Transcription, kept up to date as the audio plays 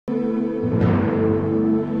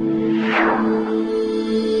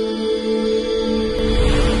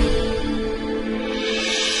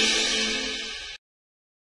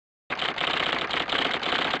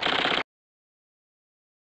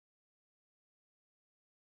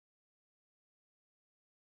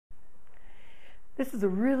This is a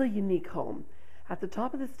really unique home. At the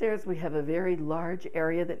top of the stairs, we have a very large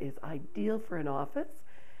area that is ideal for an office.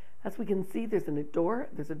 As we can see, there's a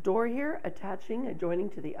door here adjoining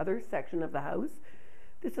to the other section of the house.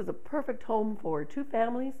 This is a perfect home for two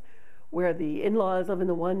families where the in-laws live on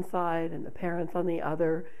the one side and the parents on the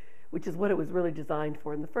other, which is what it was really designed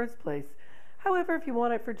for in the first place. However, if you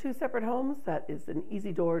want it for two separate homes, that is an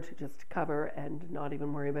easy door to just cover and not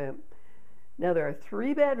even worry about. Now there are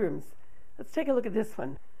 3 bedrooms. Let's take a look at this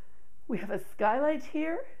one. We have a skylight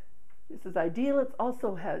here. This is ideal.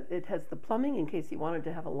 It has the plumbing in case you wanted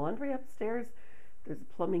to have a laundry upstairs. There's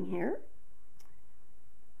plumbing here.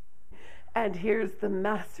 And here's the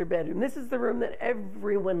master bedroom. This is the room that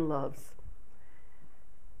everyone loves.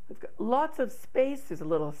 We've got lots of space. There's a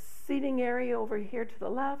little seating area over here to the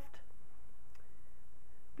left.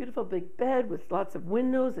 Beautiful big bed with lots of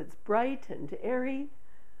windows. It's bright and airy.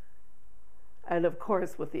 And of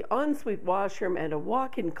course, with the ensuite washroom and a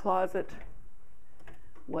walk-in closet,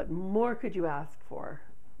 what more could you ask for?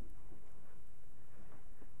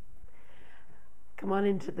 Come on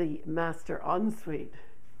into the master ensuite.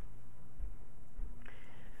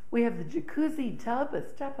 We have the jacuzzi tub, a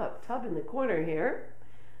step-up tub in the corner here.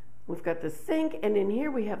 We've got the sink, and in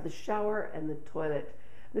here we have the shower and the toilet.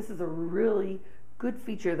 This is a really good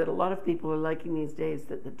feature that a lot of people are liking these days,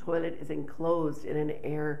 that the toilet is enclosed in an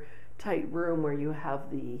airtight room where you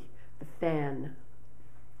have the fan.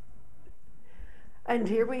 And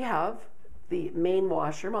here we have the main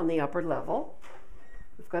washroom on the upper level.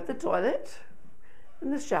 We've got the toilet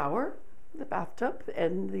and the shower, the bathtub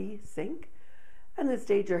and the sink. And the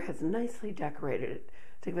stager has nicely decorated it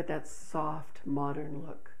to give it that soft, modern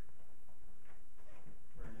look.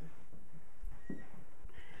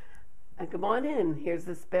 And come on in. Here's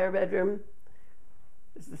the spare bedroom.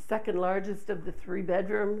 This is the second largest of the 3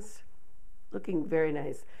 bedrooms. Looking very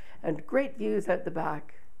nice. And great views at the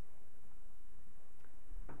back.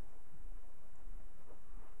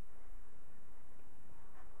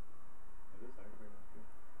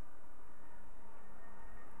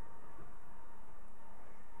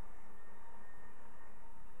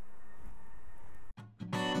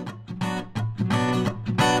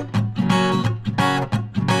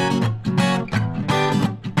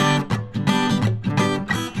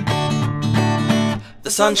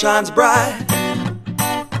 The sun shines bright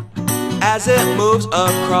as it moves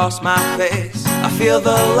across my face. I feel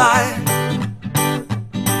the light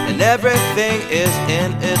and everything is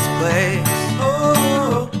in its place.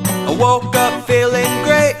 Oh, I woke up feeling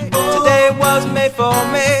great. Today was made for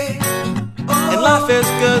me, and life is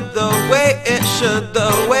good the way it should,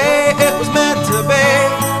 the way it was meant to be.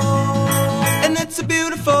 And it's a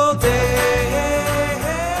beautiful day.